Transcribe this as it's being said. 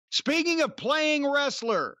Speaking of playing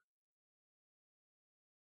wrestler,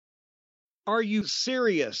 are you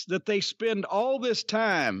serious that they spend all this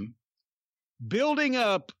time building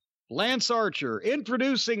up Lance Archer,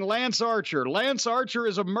 introducing Lance Archer? Lance Archer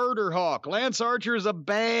is a murder hawk. Lance Archer is a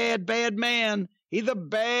bad, bad man. He's a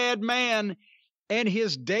bad man. And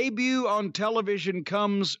his debut on television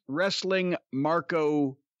comes wrestling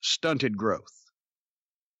Marko Stunted Growth.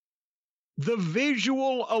 The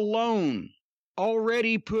visual alone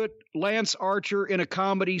already put Lance Archer in a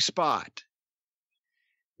comedy spot.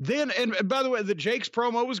 Then, and by the way, the Jake's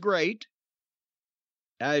promo was great.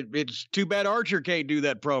 It's too bad Archer can't do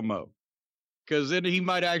that promo, because then he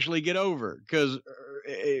might actually get over, because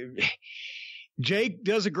Jake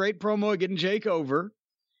does a great promo at getting Jake over.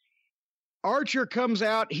 Archer comes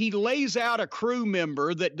out, he lays out a crew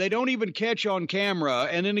member that they don't even catch on camera,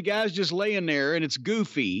 and then the guy's just laying there, and it's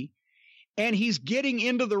goofy. And he's getting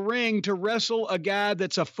into the ring to wrestle a guy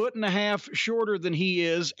that's 1.5 feet shorter than he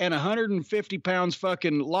is and 150 pounds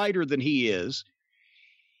fucking lighter than he is.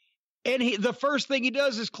 And the first thing he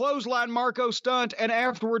does is clothesline Marko Stunt, and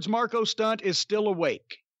afterwards Marko Stunt is still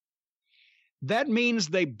awake. That means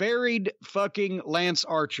they buried fucking Lance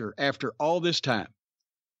Archer after all this time.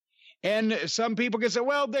 And some people can say,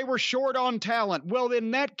 well, they were short on talent. Well, in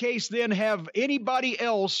that case, then have anybody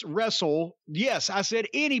else wrestle. Yes, I said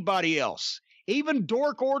anybody else. Even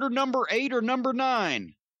Dork Order number 8 or number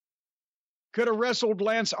 9 could have wrestled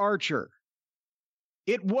Lance Archer.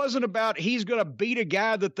 It wasn't about he's going to beat a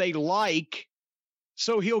guy that they like,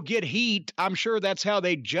 so he'll get heat. I'm sure that's how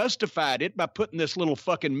they justified it, by putting this little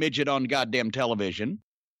fucking midget on goddamn television.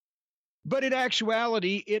 But in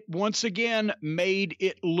actuality, it once again made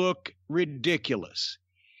it look ridiculous.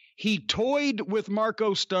 He toyed with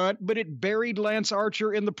Marko Stunt, but it buried Lance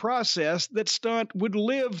Archer in the process that Stunt would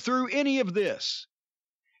live through any of this.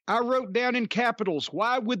 I wrote down in capitals,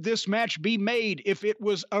 why would this match be made if it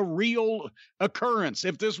was a real occurrence,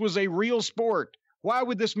 if this was a real sport? Why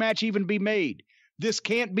would this match even be made? This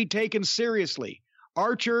can't be taken seriously.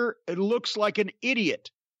 Archer looks like an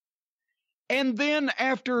idiot. And then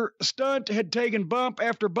after Stunt had taken bump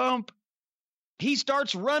after bump, he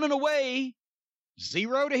starts running away,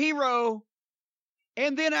 0 to hero,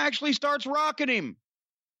 and then actually starts rocking him.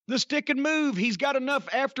 The stick and move. He's got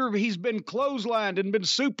enough after he's been clotheslined and been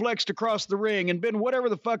suplexed across the ring and been whatever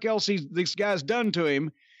the fuck else this guy's done to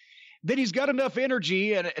him, that he's got enough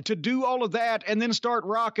energy to do all of that and then start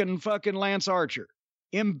rocking fucking Lance Archer.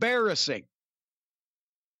 Embarrassing.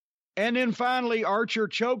 And then finally, Archer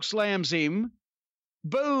chokeslams him.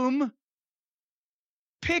 Boom.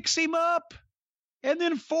 Picks him up. And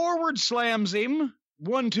then forward slams him.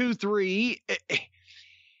 1, 2, 3.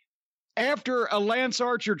 After a Lance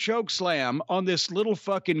Archer chokeslam on this little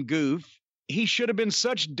fucking goof, he should have been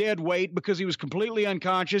such dead weight because he was completely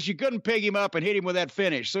unconscious. You couldn't pick him up and hit him with that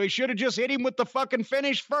finish. So he should have just hit him with the fucking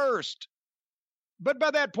finish first. But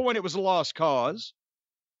by that point, it was a lost cause.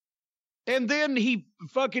 And then he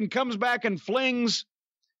fucking comes back and flings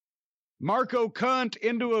Marko Cunt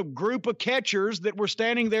into a group of catchers that were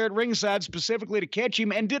standing there at ringside specifically to catch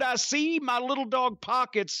him. And did I see my little dog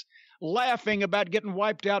Pockets laughing about getting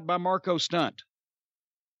wiped out by Marko Stunt?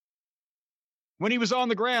 When he was on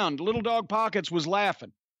the ground, little dog Pockets was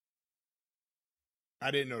laughing.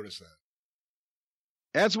 I didn't notice that.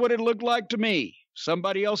 That's what it looked like to me.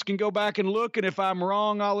 Somebody else can go back and look, and if I'm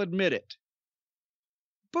wrong, I'll admit it.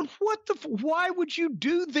 But why would you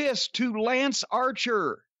do this to Lance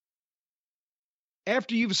Archer?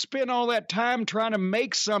 After you've spent all that time trying to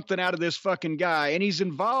make something out of this fucking guy, and he's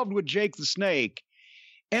involved with Jake the Snake,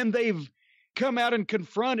 and they've come out and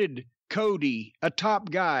confronted Cody, a top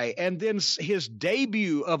guy, and then his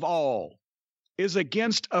debut of all is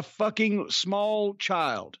against a fucking small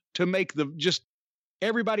child to make just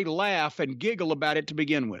everybody laugh and giggle about it to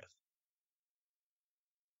begin with.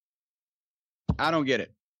 I don't get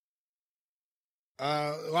it.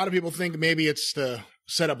 A lot of people think maybe it's to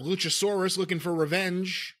set up Luchasaurus looking for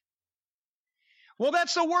revenge. Well,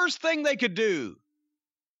 that's the worst thing they could do.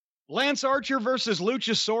 Lance Archer versus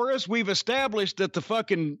Luchasaurus. We've established that the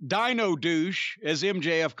fucking dino douche, as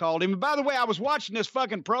MJF called him. And by the way, I was watching this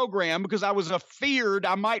fucking program because I was afeared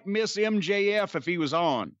I might miss MJF if he was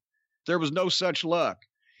on. There was no such luck.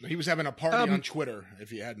 He was having a party on Twitter,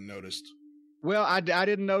 if you hadn't noticed. Well, I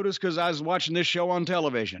didn't notice because I was watching this show on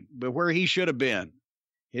television, but where he should have been.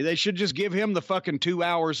 They should just give him the fucking 2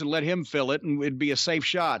 hours and let him fill it, and it'd be a safe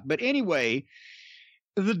shot. But anyway,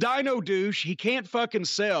 the dino douche, he can't fucking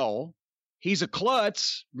sell. He's a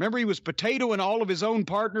klutz. Remember, he was potatoing all of his own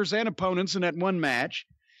partners and opponents in that one match.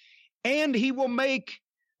 And he will make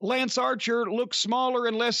Lance Archer look smaller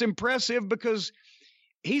and less impressive because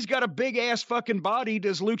he's got a big ass fucking body.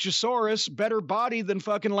 Does Luchasaurus better body than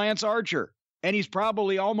fucking Lance Archer? And he's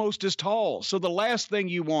probably almost as tall. So the last thing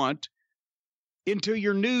you want until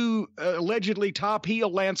your new allegedly top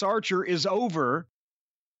heel Lance Archer is over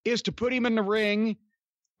is to put him in the ring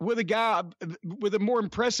with a guy with a more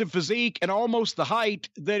impressive physique and almost the height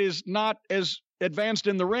that is not as advanced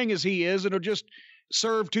in the ring as he is. It'll just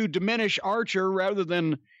serve to diminish Archer rather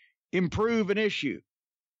than improve an issue.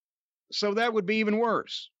 So that would be even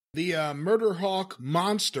worse. The Murder Hawk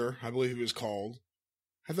Monster, I believe he was called.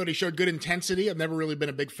 I thought he showed good intensity. I've never really been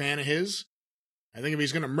a big fan of his. I think if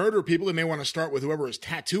he's going to murder people, he may want to start with whoever his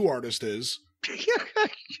tattoo artist is.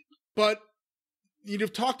 But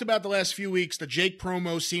you've talked about the last few weeks, the Jake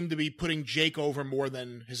promos seem to be putting Jake over more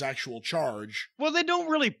than his actual charge. Well, they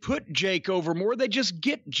don't really put Jake over more. They just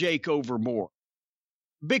get Jake over more.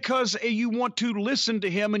 Because you want to listen to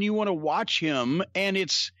him and you want to watch him. And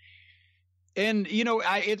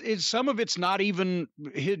some of it's not even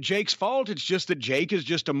Jake's fault. It's just that Jake is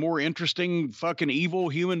just a more interesting fucking evil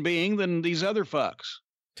human being than these other fucks.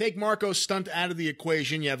 Take Marko Stunt out of the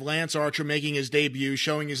equation. You have Lance Archer making his debut,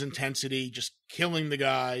 showing his intensity, just killing the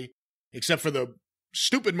guy, except for the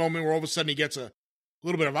stupid moment where all of a sudden he gets a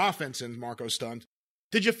little bit of offense in Marko Stunt.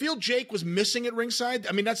 Did you feel Jake was missing at ringside?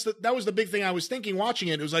 I mean, that was the big thing I was thinking watching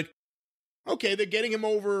it. It was like, okay, they're getting him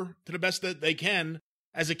over to the best that they can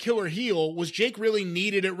as a killer heel. Was Jake really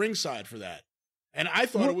needed at ringside for that? And I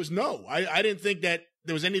thought it was no. I didn't think that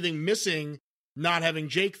there was anything missing not having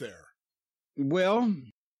Jake there. Well,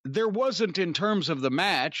 there wasn't in terms of the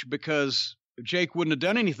match because Jake wouldn't have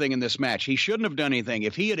done anything in this match. He shouldn't have done anything.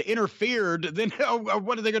 If he had interfered, then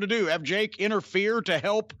what are they going to do? Have Jake interfere to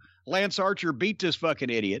help Lance Archer beat this fucking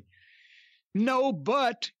idiot? No,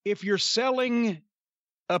 but if you're selling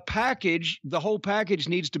a package, the whole package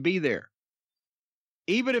needs to be there.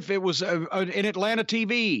 Even if it was in Atlanta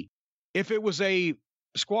TV, if it was a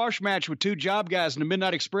squash match with two job guys in the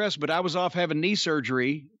Midnight Express, but I was off having knee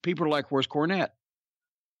surgery, people are like, where's Cornette?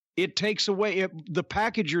 It takes away the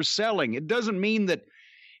package you're selling. It doesn't mean that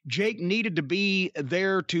Jake needed to be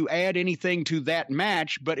there to add anything to that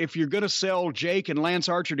match, but if you're going to sell Jake and Lance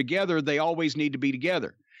Archer together, they always need to be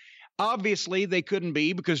together. Obviously, they couldn't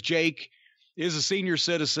be because Jake is a senior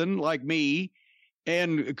citizen like me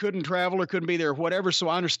and couldn't travel or couldn't be there, whatever, so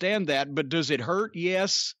I understand that. But does it hurt?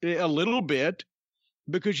 Yes, a little bit,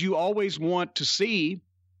 because you always want to see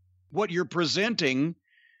what you're presenting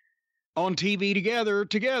on TV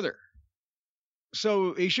together.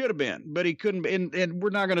 So he should have been, but he couldn't. And we're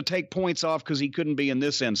not going to take points off because he couldn't be in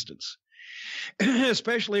this instance,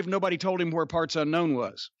 especially if nobody told him where Parts Unknown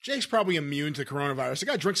was. Jake's probably immune to coronavirus. The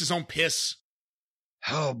guy drinks his own piss.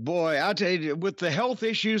 Oh, boy, I tell you, with the health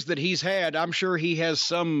issues that he's had, I'm sure he has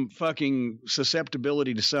some fucking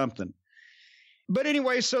susceptibility to something. But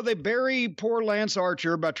anyway, so they bury poor Lance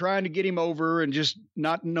Archer by trying to get him over and just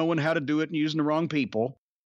not knowing how to do it and using the wrong people.